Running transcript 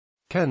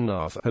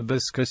Kanef,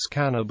 Hibiscus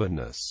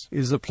cannabinus,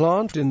 is a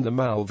plant in the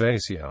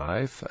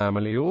Malvaceae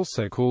family,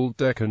 also called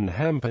Deccan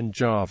hemp and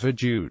Java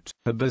jute.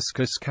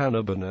 Hibiscus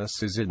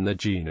cannabinus is in the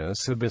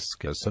genus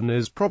Hibiscus and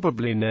is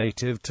probably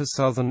native to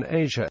southern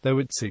Asia, though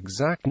its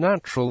exact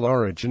natural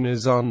origin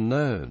is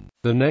unknown.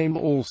 The name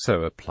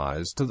also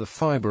applies to the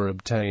fiber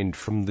obtained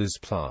from this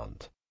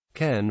plant.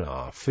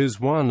 Kanef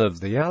is one of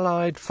the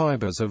allied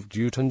fibers of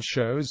jute and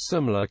shows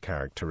similar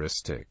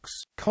characteristics.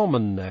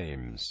 Common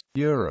names: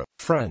 Europe,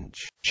 French,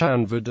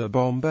 Chanvre de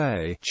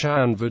Bombay,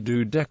 Chanvre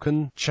du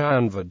Deccan,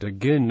 Chanvre de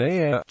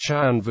Guinea,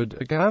 Chanvre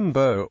de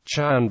Gambo,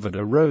 Chanvre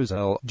de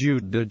Roselle,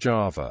 jute de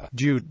Java,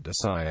 jute de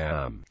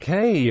Siam,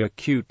 K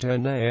acute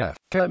Naf,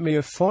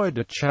 Chemiofoid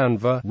de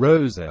Chanvre,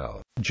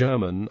 Roselle,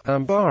 German,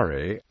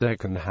 Ambari,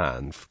 Deccan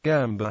Hanf,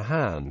 Gamba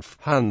Hanf,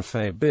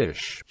 Hanfe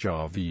Bish,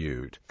 Java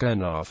jute,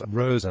 Kanef,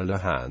 Roselle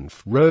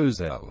Hanf,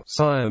 Roselle,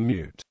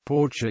 Siamute,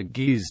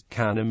 Portuguese,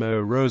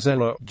 Canemo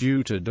Rosella,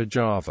 jute de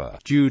Java,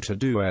 jute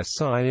do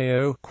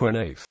Sio,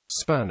 Vkanef,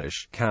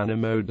 Spanish,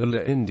 Canemo de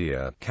la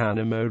India,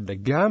 Canemo de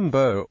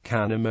Gambo,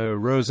 Canemo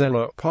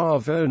Rosella,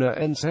 Pavona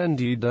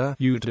encendida,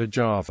 jute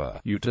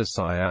Java, jute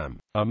Siam.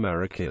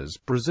 Americas,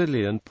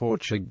 Brazilian,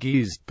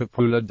 Portuguese,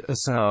 Papula de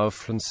São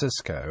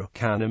Francisco,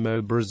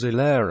 Canemo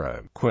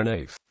Brasileiro,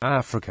 Vkanef.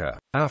 Africa,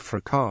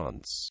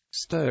 Afrikaans,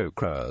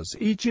 Stokers,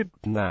 Egypt,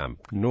 Namp,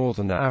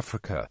 Northern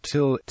Africa,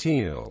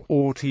 Teal,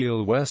 or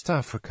Teal, West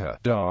Africa,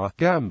 Dar,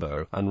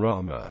 Gambo, and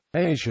Rama.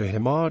 Asia,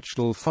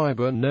 Himachal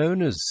fiber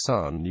known as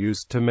sun,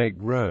 used to make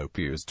rope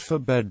used for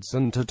beds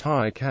and to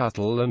tie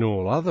cattle and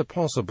all other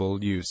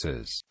possible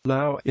uses.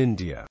 Lao,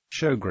 India,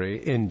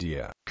 Shogri,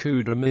 India,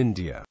 Kudam,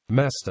 India,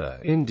 Mesta,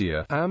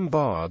 India,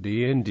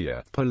 Ambadi,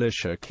 India,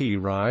 Palisha,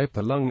 Kirai,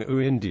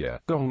 Palungu, India,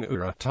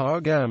 Gongura,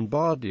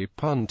 Targambadi,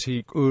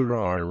 Puntik,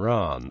 Ura,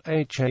 Iran,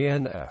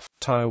 Hanf,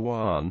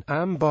 Taiwan,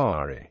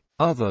 Ambari.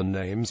 Other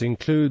names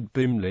include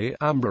Bimli,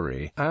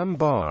 Ambari,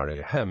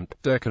 Ambari hemp,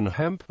 Deccan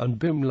hemp, and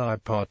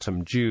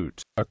Bimli-Patam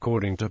jute.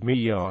 According to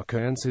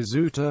Miyaka and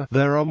Suzuta,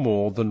 there are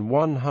more than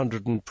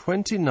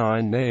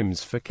 129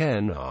 names for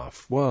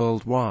Kanef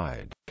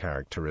worldwide.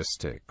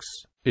 Characteristics: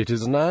 it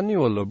is an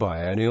annual or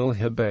biennial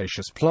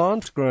herbaceous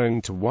plant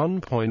growing to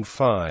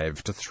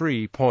 1.5 to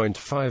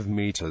 3.5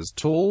 meters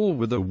tall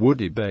with a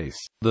woody base.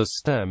 The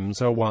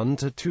stems are 1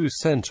 to 2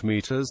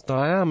 centimeters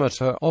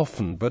diameter,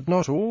 often but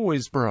not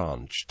always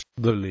branched.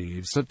 The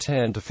leaves are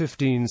 10 to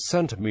 15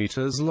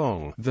 centimeters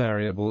long,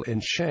 variable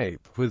in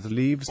shape, with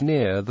leaves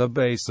near the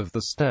base of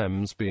the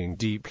stems being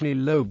deeply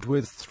lobed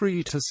with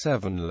 3 to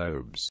 7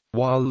 lobes,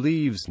 while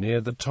leaves near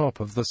the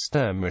top of the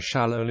stem are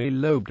shallowly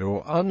lobed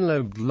or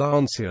unlobed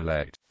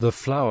lanceolate. The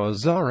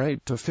flowers are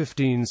 8 to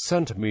 15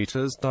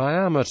 centimeters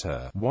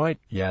diameter, white,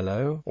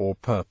 yellow, or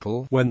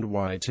purple. When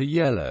white or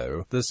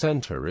yellow, the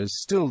center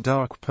is still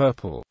dark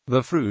purple.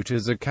 The fruit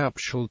is a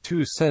capsule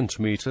 2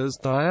 centimeters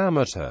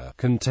diameter,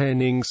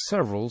 containing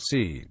several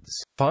seeds.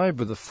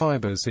 Fiber: the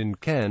fibers in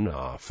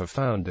Kanef are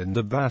found in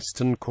the bast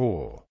and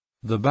core.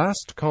 The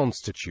bast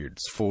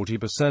constitutes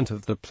 40%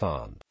 of the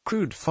plant.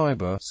 Crude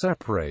fiber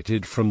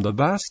separated from the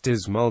bast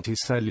is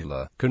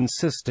multicellular,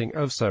 consisting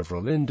of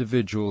several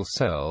individual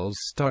cells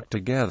stuck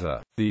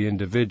together. The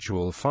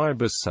individual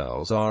fiber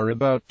cells are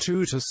about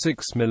 2 to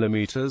 6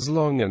 millimeters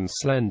long and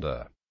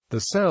slender. The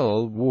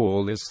cell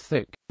wall is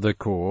thick. The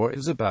core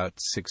is about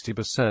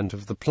 60%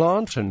 of the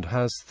plant and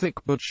has thick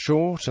but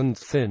short and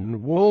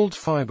thin-walled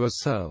fiber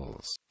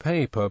cells.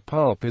 Paper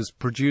pulp is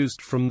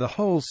produced from the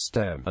whole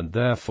stem, and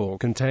therefore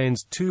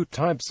contains two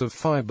types of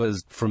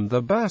fibers, from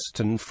the bast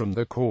and from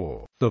the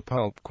core. The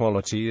pulp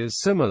quality is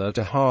similar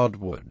to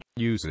hardwood.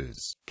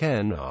 Uses: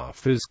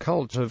 Kanef is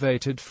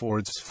cultivated for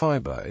its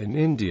fiber in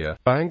India,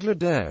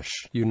 Bangladesh,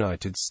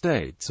 United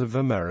States of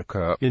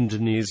America,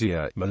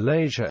 Indonesia,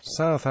 Malaysia,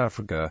 South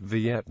Africa,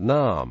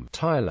 Vietnam,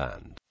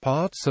 Thailand,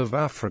 parts of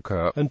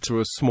Africa, and to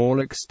a small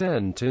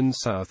extent in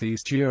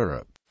Southeast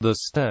Europe. The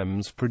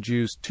stems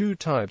produce two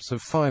types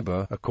of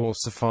fiber, a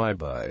coarser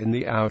fiber in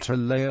the outer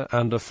layer,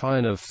 and a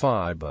finer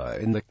fiber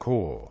in the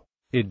core.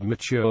 It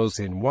matures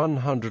in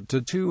 100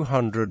 to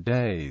 200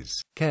 days.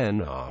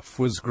 Kanef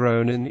was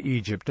grown in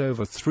Egypt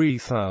over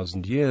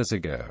 3,000 years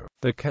ago.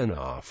 The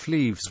Kanef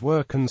leaves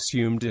were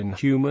consumed in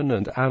human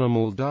and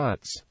animal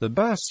diets. The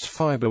bast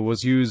fiber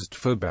was used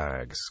for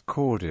bags,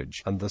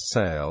 cordage, and the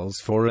sails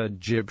for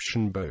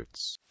Egyptian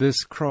boats.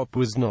 This crop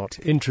was not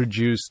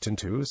introduced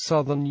into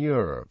southern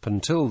Europe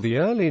until the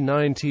early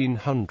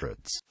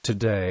 1900s.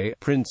 Today,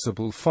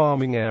 principal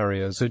farming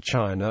areas are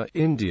China,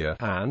 India,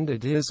 and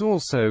it is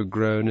also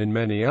grown in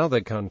many other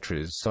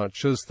countries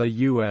such as the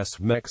US,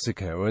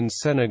 Mexico, and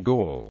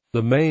Senegal.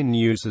 The main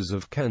uses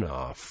of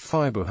Kanef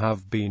fiber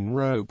have been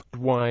rope,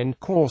 twine,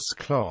 coarse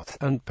cloth,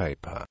 and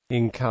paper.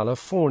 In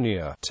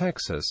California,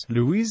 Texas,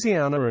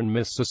 Louisiana and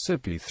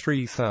Mississippi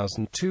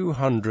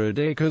 3,200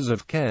 acres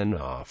of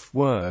Kanef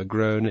were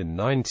grown in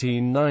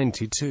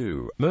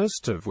 1992,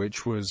 most of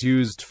which was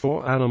used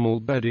for animal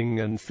bedding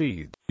and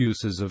feed.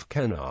 Uses of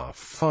Kanef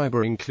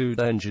fiber include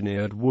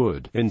engineered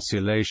wood,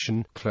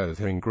 insulation,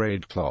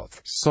 clothing-grade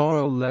cloth,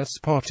 soil-less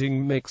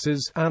potting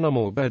mixes,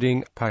 animal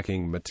bedding,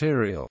 packing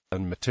material,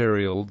 and material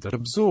that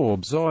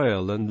absorbs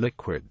oil and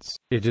liquids.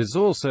 It is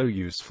also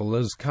useful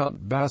as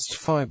cut bast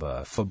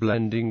fiber for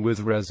blending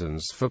with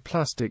resins for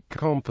plastic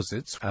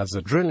composites, as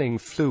a drilling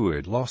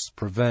fluid loss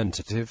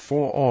preventative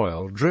for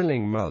oil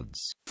drilling muds,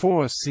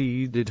 for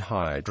seeded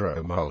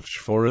hydromulch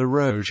for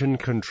erosion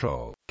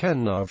control.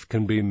 Kanef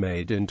can be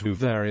made into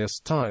various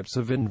types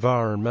of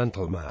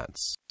environmental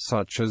mats,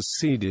 such as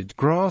seeded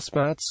grass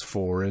mats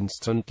for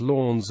instant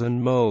lawns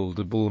and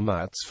moldable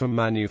mats for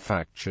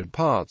manufactured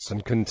parts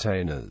and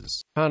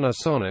containers.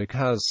 Panasonic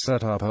has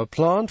set up a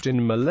plant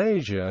in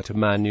Malaysia to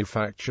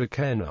manufacture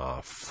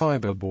Kanef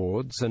fiber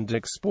boards and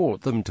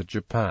export them to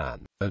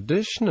Japan.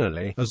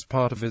 Additionally, as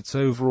part of its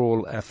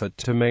overall effort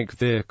to make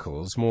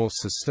vehicles more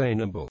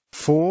sustainable,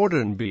 Ford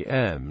and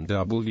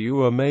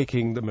BMW are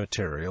making the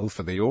material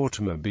for the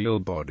automobile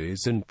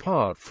bodies in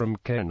part from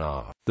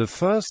Kanef. The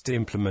first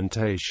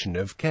implementation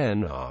of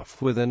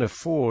Kanef within a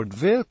Ford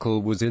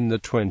vehicle was in the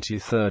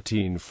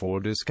 2013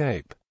 Ford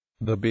Escape.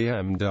 The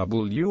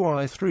BMW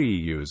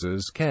i3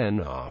 uses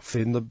Kanef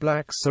in the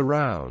black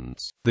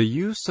surrounds. The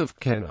use of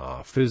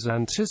Kanef is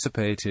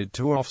anticipated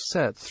to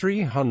offset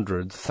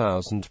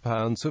 300,000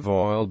 pounds of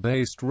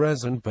oil-based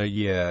resin per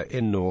year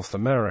in North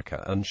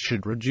America and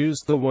should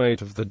reduce the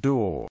weight of the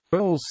door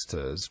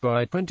bolsters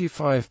by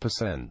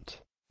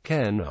 25%.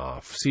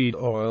 Kanef seed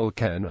oil.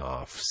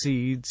 Kanef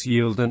seeds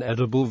yield an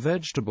edible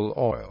vegetable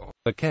oil.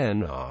 The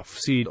Kanef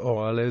seed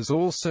oil is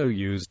also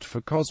used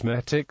for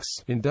cosmetics,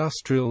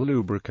 industrial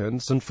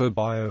lubricants and for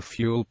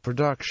biofuel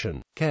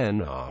production.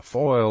 Kanef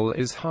oil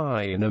is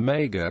high in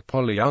omega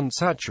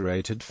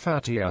polyunsaturated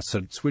fatty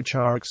acids which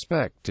are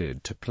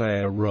expected to play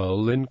a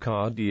role in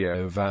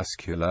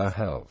cardiovascular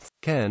health.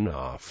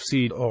 Kanef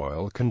seed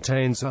oil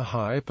contains a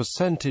high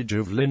percentage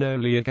of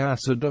linoleic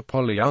acid, a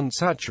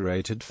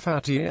polyunsaturated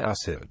fatty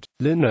acid.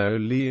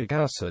 Linoleic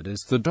acid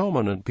is the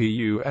dominant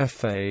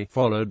PUFA,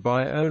 followed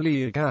by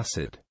oleic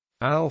acid.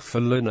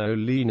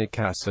 Alpha-linolenic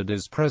acid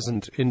is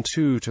present in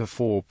 2 to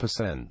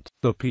 4%.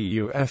 The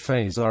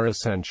PUFAs are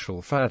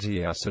essential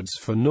fatty acids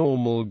for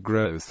normal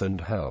growth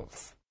and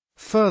health.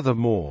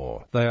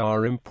 Furthermore, they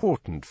are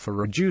important for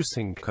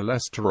reducing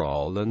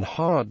cholesterol and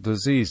heart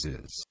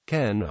diseases.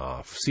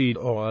 Kanef seed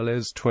oil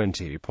is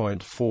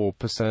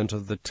 20.4%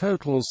 of the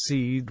total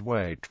seed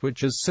weight,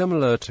 which is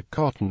similar to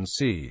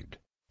cottonseed.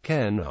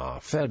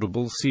 Kanef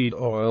edible seed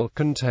oil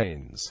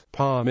contains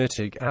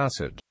palmitic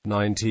acid,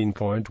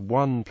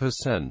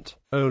 19.1%,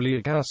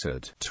 oleic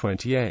acid,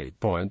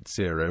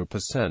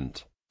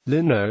 28.0%,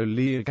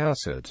 linoleic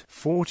acid,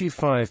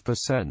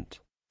 45%,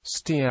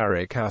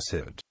 stearic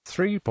acid,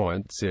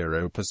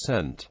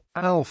 3.0%,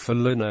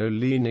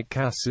 alpha-linolenic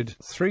acid,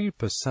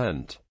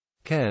 3%.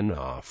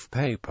 Kanef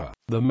paper.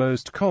 The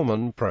most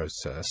common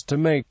process to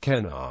make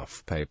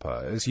Kanef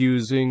paper is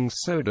using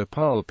soda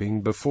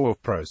pulping before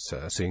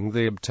processing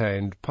the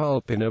obtained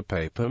pulp in a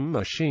paper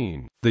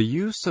machine. The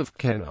use of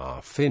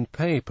Kanef in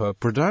paper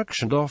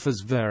production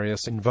offers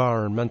various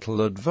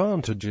environmental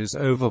advantages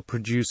over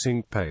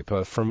producing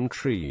paper from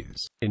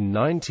trees. In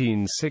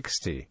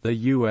 1960,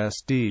 the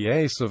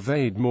USDA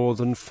surveyed more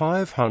than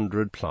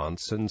 500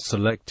 plants and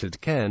selected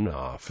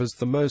Kanef as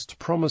the most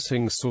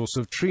promising source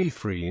of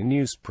tree-free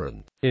newsprint.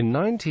 In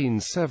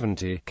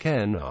 1970,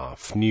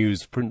 Kanef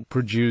newsprint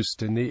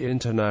produced in the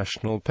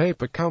International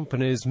Paper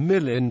Company's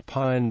mill in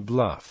Pine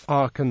Bluff,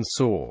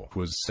 Arkansas,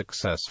 was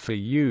successfully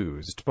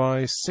used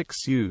by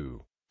 6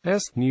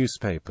 U.S.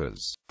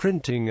 newspapers.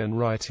 Printing and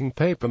writing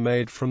paper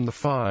made from the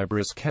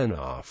fibrous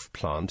Kanef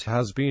plant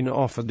has been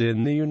offered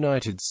in the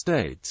United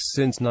States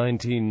since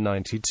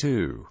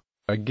 1992.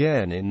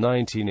 Again in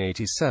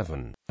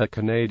 1987, a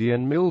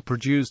Canadian mill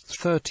produced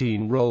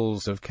 13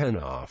 rolls of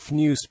Kanef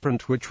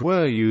newsprint which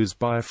were used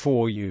by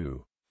 4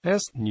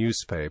 U.S.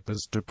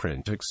 newspapers to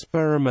print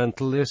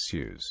experimental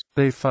issues.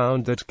 They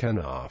found that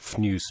Kanef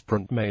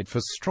newsprint made for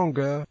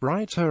stronger,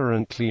 brighter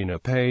and cleaner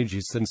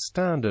pages than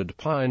standard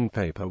pine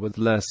paper with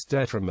less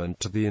detriment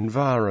to the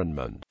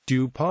environment.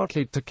 Due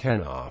partly to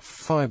Kanef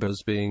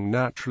fibers being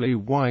naturally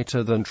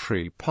whiter than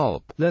tree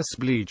pulp, less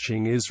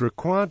bleaching is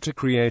required to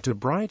create a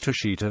brighter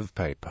sheet of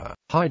paper.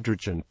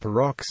 Hydrogen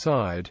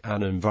peroxide,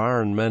 an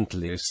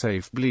environmentally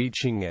safe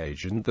bleaching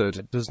agent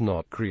that does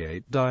not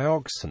create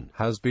dioxin,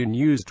 has been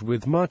used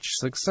with much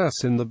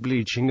success in the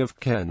bleaching of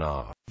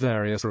Kanef.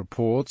 Various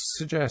reports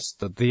suggest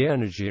that the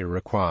energy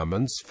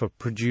requirements for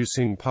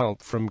producing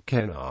pulp from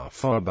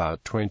Kanef are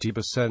about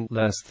 20%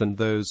 less than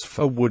those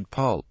for wood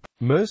pulp,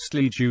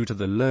 mostly due to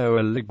the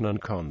lower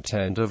lignin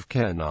content of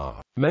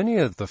Kanef. Many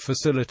of the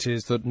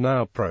facilities that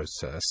now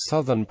process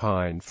southern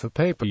pine for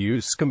paper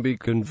use can be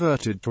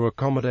converted to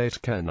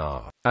accommodate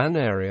Kanef. An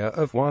area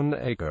of 1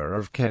 acre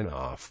of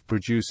Kanef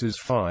produces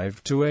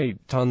 5 to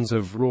 8 tons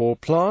of raw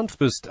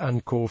plant-based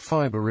and core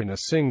fiber in a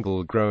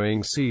single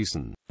growing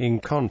season. In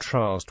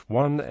contrast,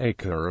 1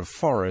 acre of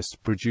forest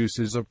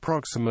produces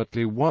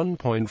approximately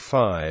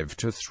 1.5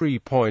 to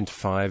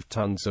 3.5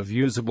 tons of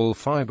usable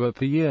fiber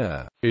per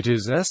year. It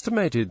is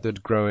estimated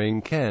that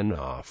growing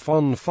Kanef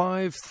on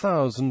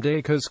 5,000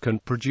 acres can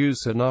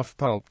produce enough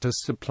pulp to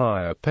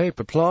supply a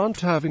paper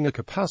plant having a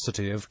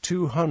capacity of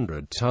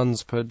 200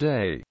 tons per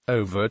day.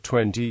 Over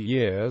 20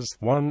 years,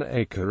 1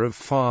 acre of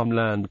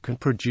farmland can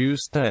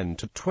produce 10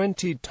 to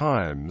 20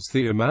 times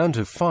the amount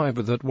of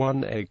fiber that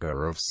 1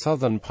 acre of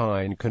southern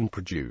pine can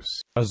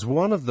produce. As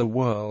one of the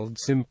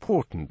world's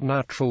important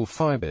natural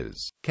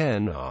fibers,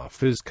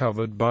 Kanef is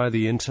covered by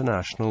the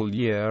International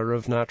Year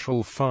of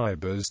Natural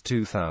Fibers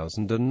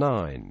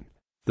 2009.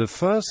 The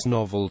first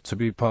novel to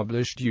be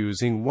published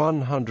using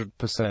 100%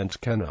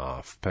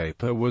 Kanef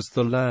paper was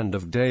The Land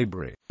of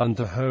Debris, and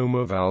The Home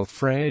of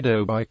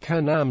Alfredo by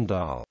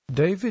Kanamdal.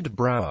 David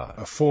Brower,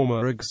 a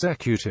former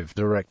executive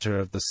director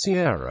of the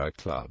Sierra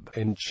Club,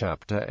 in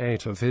Chapter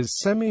 8 of his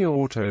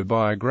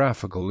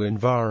semi-autobiographical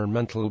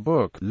environmental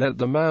book, Let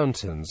the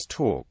Mountains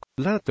Talk,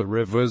 Let the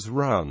Rivers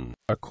Run,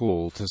 A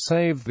Call to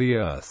Save the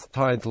Earth,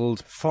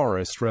 titled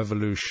Forest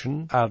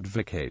Revolution,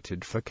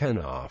 advocated for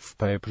Kanef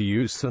paper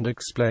use and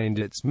explained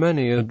its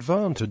many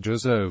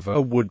advantages over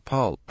wood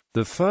pulp.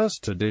 The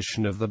first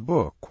edition of the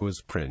book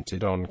was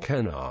printed on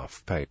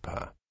Kanef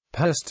paper.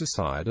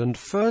 Pesticide and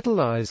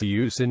fertilizer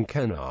use in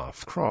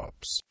Kanef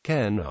crops.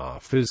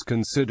 Kanef is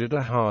considered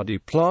a hardy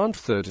plant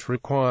that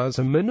requires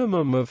a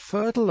minimum of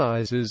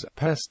fertilizers,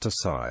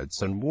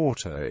 pesticides and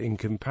water in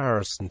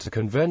comparison to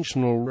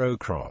conventional row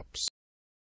crops.